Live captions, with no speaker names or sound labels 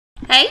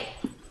Hey,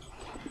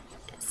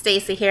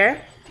 Stacy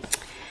here,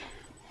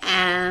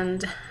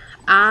 and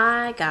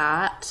I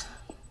got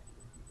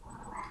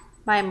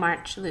my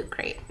March loot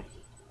crate.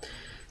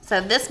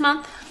 So this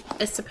month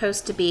is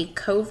supposed to be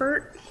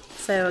covert,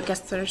 so I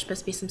guess there's supposed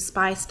to be some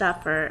spy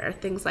stuff or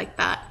things like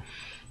that.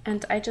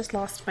 And I just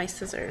lost my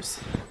scissors.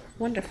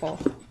 Wonderful.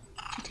 Did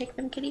you take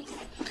them, kitty?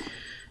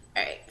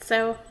 Alright,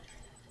 so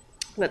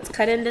let's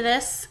cut into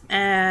this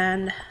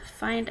and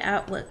find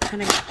out what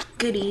kind of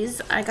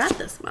goodies I got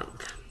this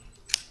month.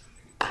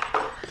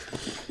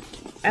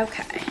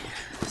 Okay,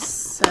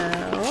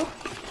 so,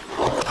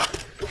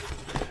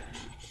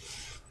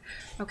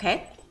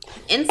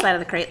 inside of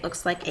the crate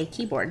looks like a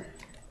keyboard.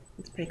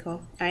 It's pretty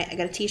cool. Alright, I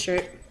got a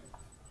t-shirt.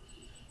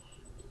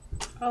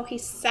 Oh,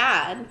 he's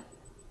sad.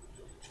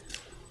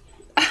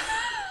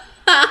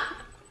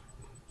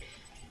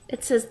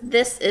 It says,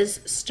 "This is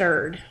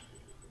stirred."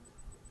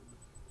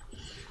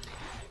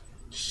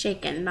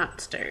 Shaken,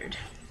 not stirred.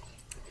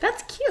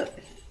 That's cute.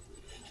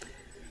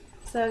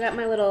 So I got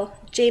my little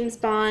James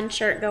Bond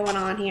shirt going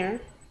on here.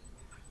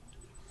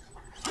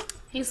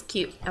 He's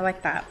cute. I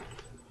like that.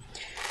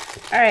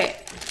 Alright.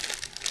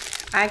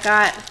 I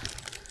got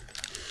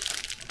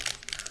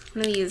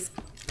one of these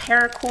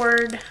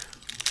paracord.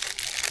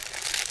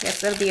 I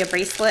guess it'll be a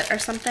bracelet or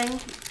something.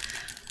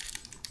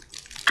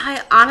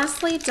 I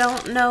honestly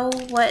don't know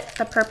what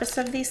the purpose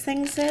of these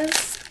things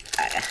is.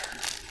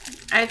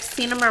 I've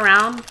seen them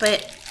around,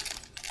 but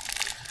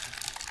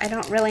I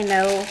don't really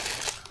know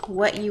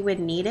what you would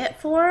need it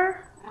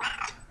for.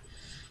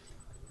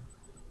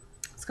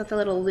 It's got the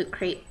little loot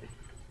crate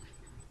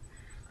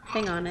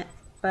thing on it.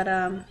 But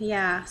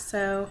yeah,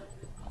 so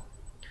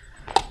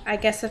I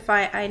guess if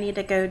I need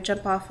to go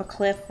jump off a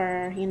cliff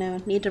or, you know,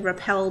 need to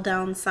rappel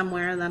down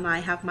somewhere, then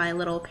I have my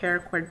little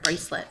paracord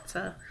bracelet.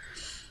 So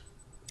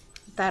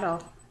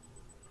that'll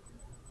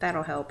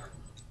help.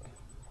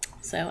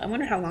 So I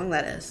wonder how long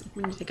that is.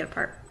 We need to take it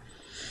apart.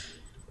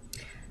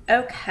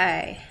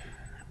 Okay,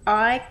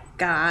 I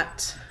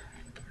got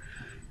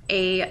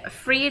a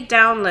free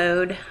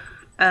download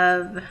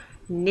of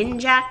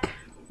Ninjak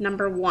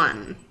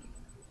 #1.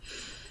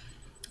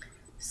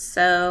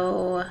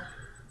 So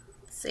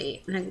let's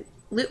see, a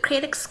Loot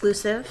Crate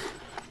exclusive.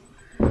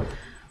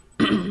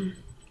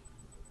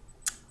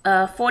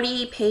 A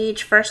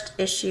 40-page first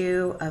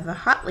issue of a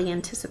hotly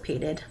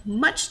anticipated,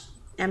 much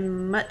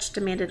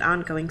demanded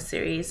ongoing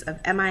series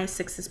of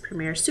MI6's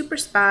premier super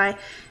spy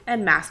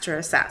and master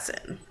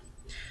assassin.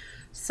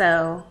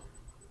 So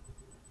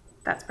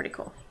that's pretty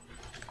cool.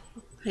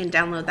 You can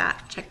download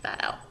that, check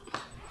that out.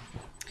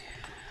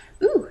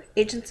 Ooh,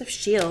 Agents of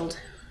S.H.I.E.L.D.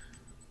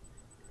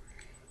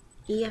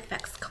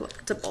 EFX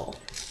collectible.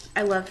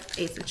 I love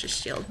Agents of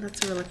S.H.I.E.L.D.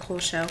 That's a really cool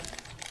show.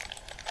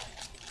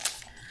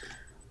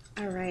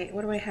 Alright,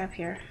 what do I have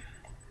here?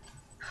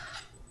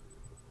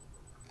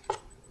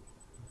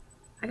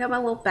 I got my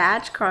little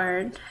badge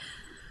card.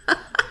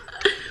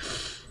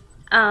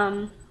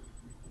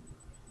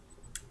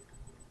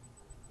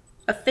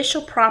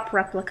 Official prop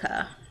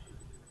replica.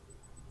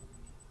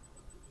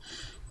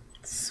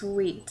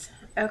 Sweet.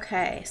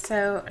 Okay,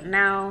 so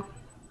now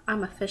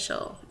I'm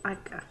official. I'm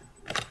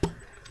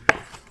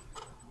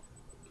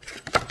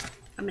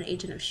an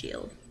agent of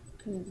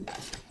S.H.I.E.L.D.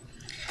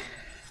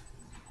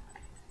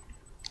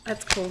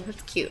 That's cool.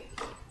 That's cute.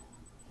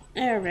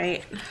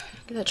 Alright.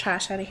 Get the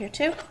trash out of here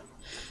too.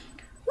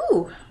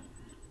 Ooh.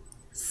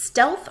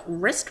 Stealth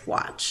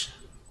wristwatch.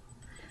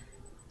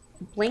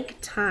 Blink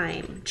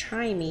time.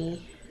 Try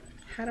me.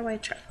 How do I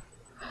try?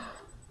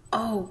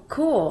 Oh,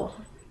 cool.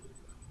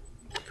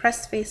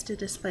 Press space to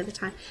display the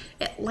time.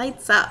 It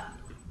lights up.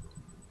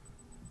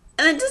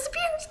 And then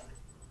disappears.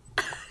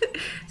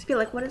 To be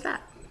like, what is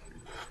that?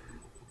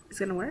 Is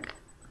it gonna work?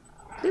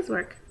 Please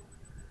work.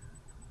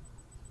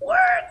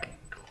 Work!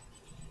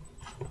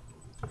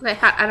 Okay,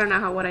 I don't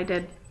know what I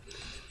did.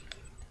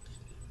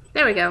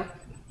 There we go.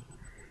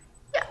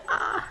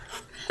 Yeah.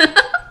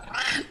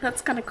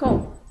 That's kind of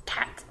cool.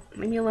 Cat,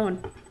 leave me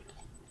alone.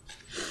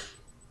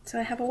 So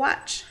I have a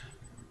watch.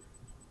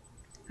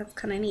 That's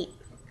kind of neat.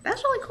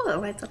 That's really cool. It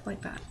lights up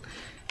like that.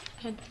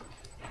 Good.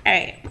 All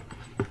right.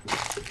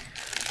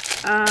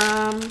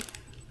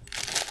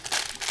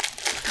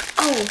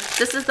 Oh,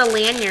 this is the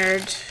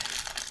lanyard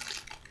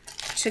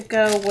to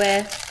go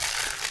with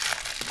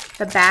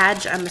the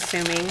badge, I'm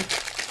assuming.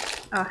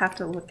 I'll have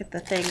to look at the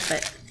thing,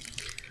 but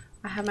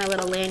I have my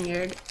little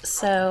lanyard,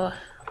 so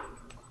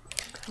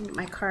I'll get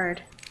my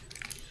card.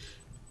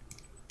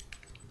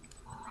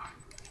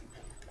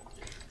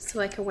 So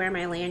I can wear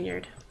my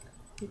lanyard.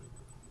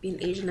 Be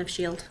an agent of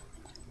S.H.I.E.L.D.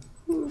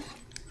 Ooh,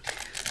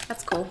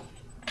 that's cool.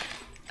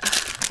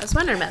 I was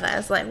wondering about that. I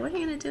was like, what are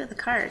you going to do with the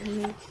card?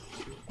 You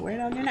wear it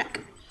on your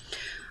neck.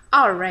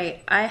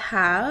 Alright, I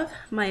have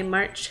my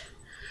March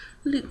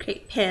Loot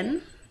Crate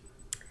pin.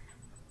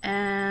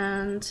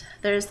 And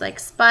there's like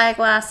spy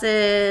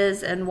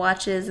glasses and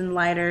watches and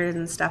lighters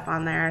and stuff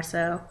on there,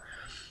 so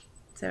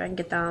I can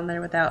get that on there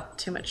without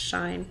too much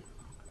shine.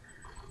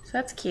 So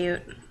that's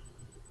cute.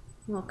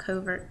 Little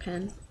covert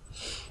pin.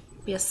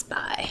 Be a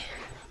spy.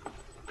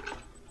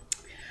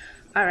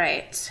 All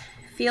right,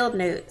 field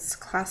notes,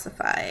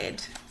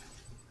 classified.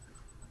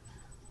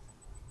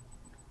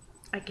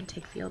 I can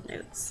take field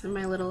notes in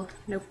my little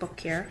notebook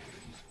here.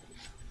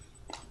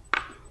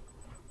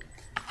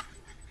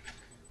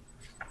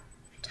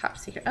 Top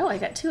secret. Oh, I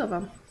got 2 of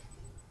them.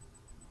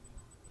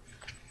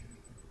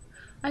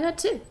 I got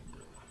 2.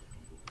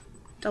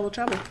 Double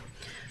trouble. All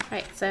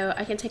right, so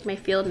I can take my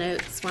field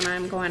notes when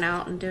I'm going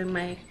out and doing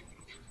my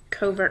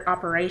covert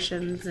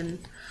operations, and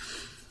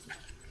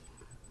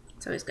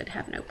it's always good to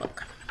have a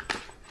notebook.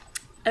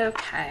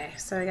 Okay,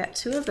 so I got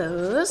 2 of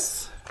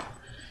those.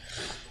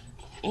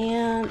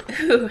 And,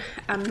 ooh,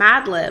 a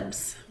Mad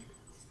Libs.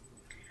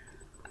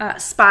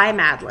 Spy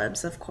Mad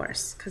Libs, of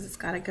course, because it's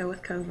got to go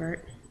with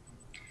covert.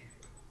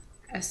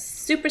 A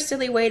super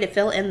silly way to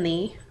fill in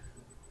the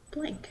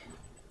blank.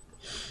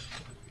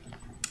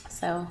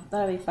 So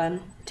that'll be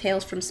fun.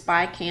 Tales from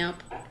Spy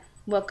Camp.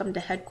 Welcome to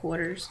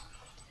headquarters.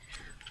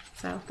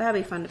 So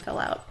that'll be fun to fill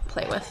out,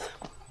 play with.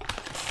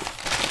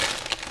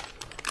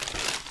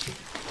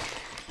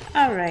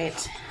 All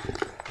right.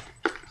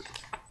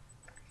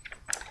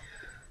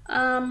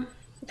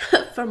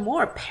 For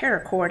more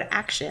paracord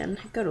action,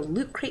 go to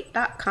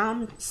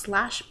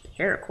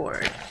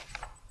lootcrate.com/paracord.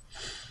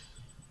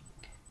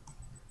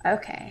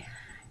 Okay.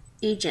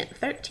 Agent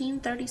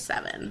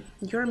 1337.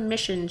 Your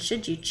mission,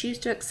 should you choose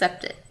to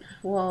accept it,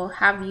 will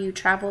have you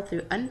travel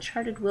through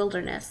uncharted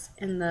wilderness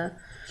in the,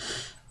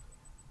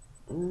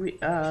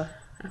 of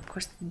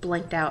course,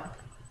 blanked out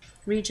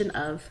region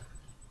of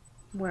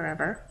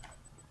wherever.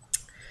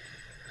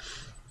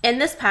 In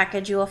this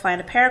package, you will find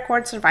a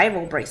paracord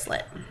survival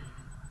bracelet.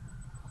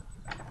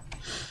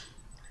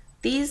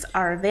 These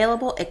are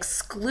available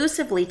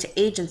exclusively to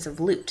agents of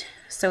loot,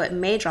 so it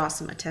may draw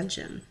some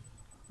attention.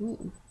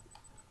 Ooh.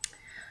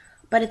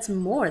 But it's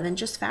more than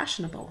just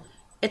fashionable.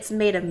 It's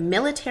made of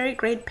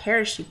military-grade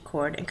parachute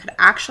cord and could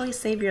actually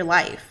save your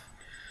life.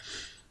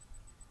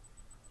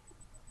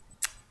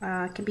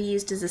 It can be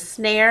used as a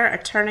snare,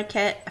 a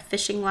tourniquet, a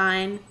fishing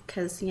line,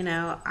 because, you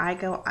know, I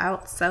go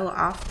out so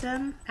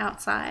often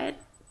outside.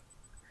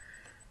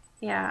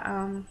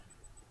 Yeah,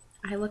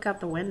 I look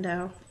out the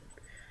window.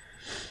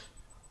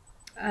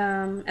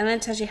 And then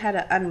it tells you how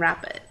to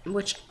unwrap it,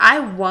 which I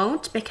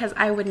won't because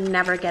I would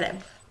never get it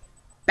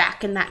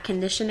back in that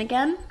condition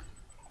again.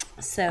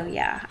 So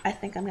yeah, I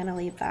think I'm gonna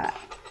leave that.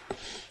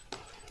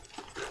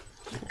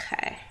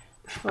 Okay.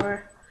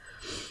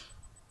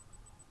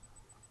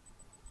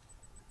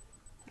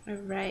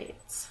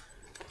 Alright.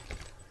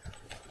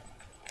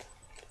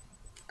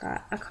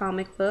 Got a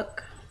comic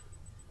book.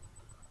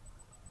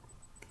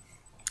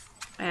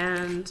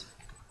 And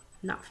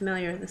not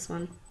familiar with this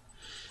one.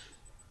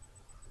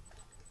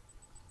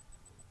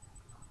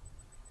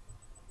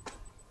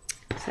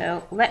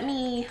 So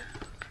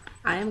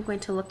I am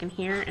going to look in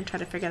here and try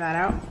to figure that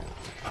out.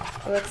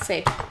 Let's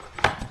see.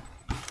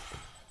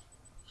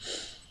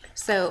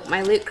 So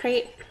my loot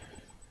crate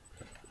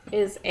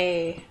is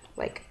a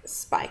like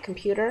spy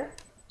computer.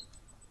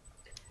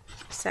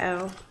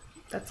 So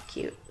that's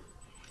cute.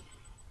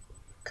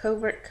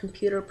 Covert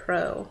Computer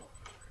Pro.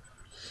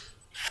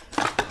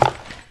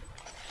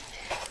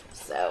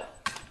 So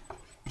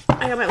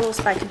I got my little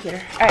spy computer.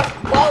 All right,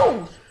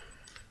 whoa!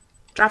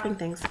 Dropping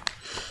things.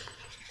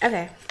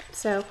 Okay,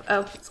 so,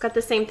 oh, it's got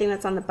the same thing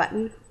that's on the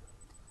button.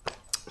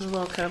 The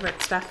little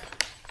covert stuff.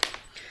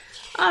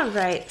 All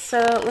right, so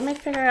let me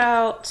figure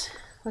out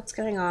what's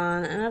going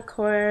on. And of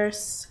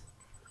course,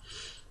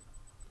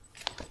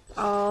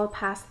 all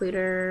past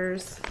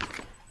looters.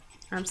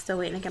 I'm still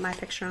waiting to get my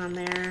picture on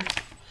there.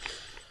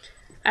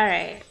 All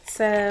right,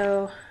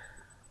 so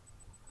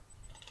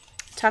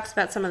talks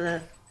about some of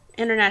the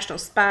international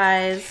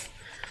spies.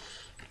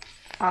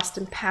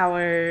 Austin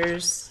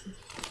Powers.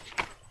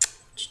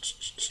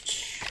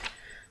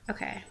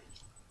 Okay.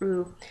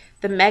 Ooh.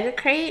 The Mega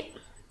Crate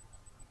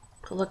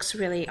looks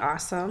really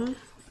awesome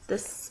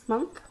this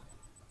month.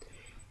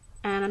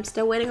 And I'm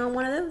still waiting on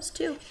one of those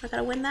too. I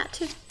gotta win that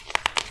too.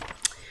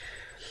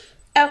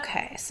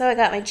 Okay, so I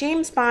got my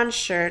James Bond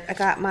shirt. I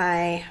got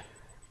my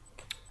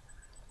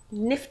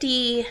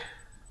nifty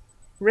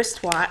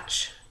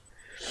wristwatch.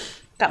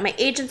 Got my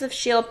Agents of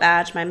S.H.I.E.L.D.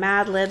 badge, my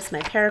Mad Libs,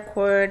 my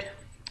paracord.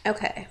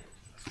 Okay.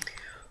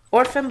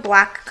 Orphan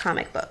Black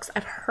comic books.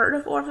 I've heard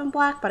of Orphan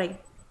Black, but I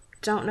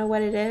don't know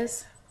what it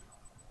is.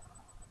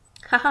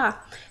 Haha.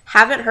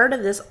 Haven't heard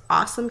of this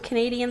awesome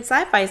Canadian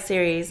sci-fi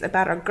series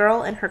about a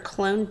girl and her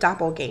clone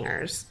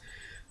doppelgangers.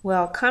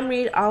 Well, come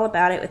read all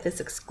about it with this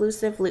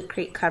exclusive Loot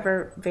Crate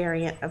cover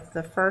variant of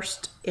the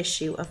first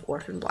issue of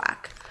Orphan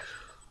Black.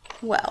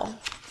 Well,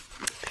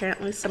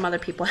 apparently some other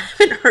people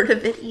haven't heard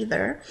of it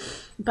either,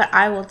 but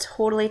I will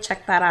totally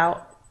check that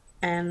out,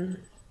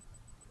 and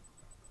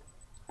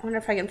I wonder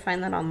if I can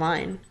find that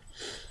online.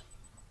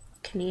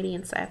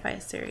 Canadian sci-fi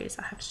series.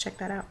 I'll have to check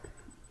that out.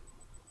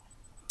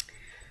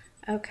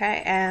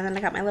 Okay, and then I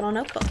got my little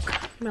notebook.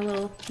 My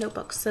little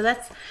notebook. So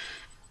that's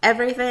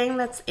everything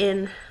that's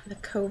in the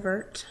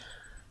Covert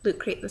Loot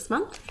Crate this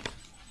month.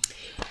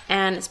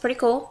 And it's pretty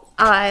cool.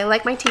 I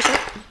like my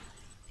t-shirt.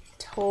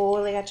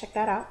 Totally gotta check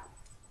that out.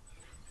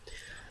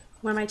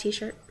 wear my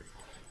t-shirt,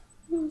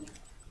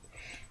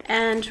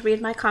 and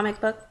read my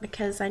comic book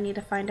because I need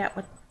to find out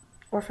what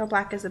Orphan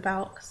Black is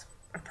about. 'Cause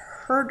I've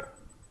heard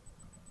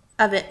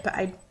of it, but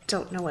I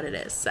don't know what it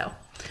is, so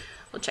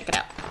we'll check it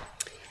out.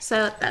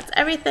 So that's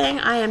everything.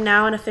 I am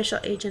now an official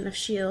agent of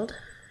S.H.I.E.L.D.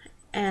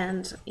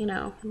 and, you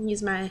know,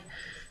 use my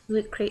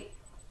Loot Crate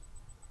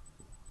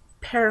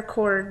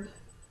paracord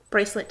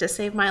bracelet to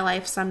save my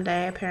life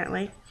someday,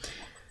 apparently.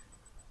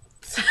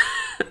 So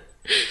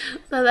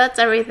that's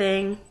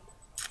everything.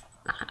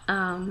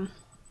 I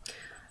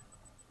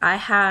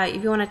have,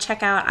 if you want to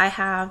check out, I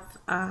have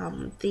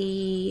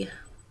the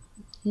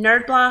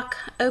Nerd Block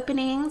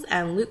openings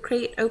and Loot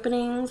Crate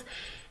openings,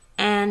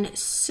 and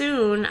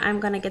soon I'm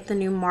going to get the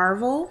new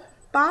Marvel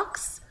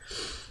box.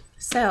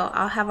 So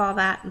I'll have all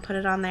that and put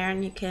it on there,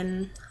 and you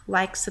can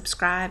like,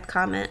 subscribe,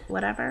 comment,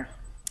 whatever.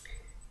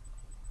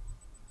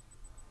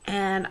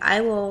 And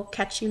I will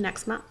catch you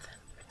next month.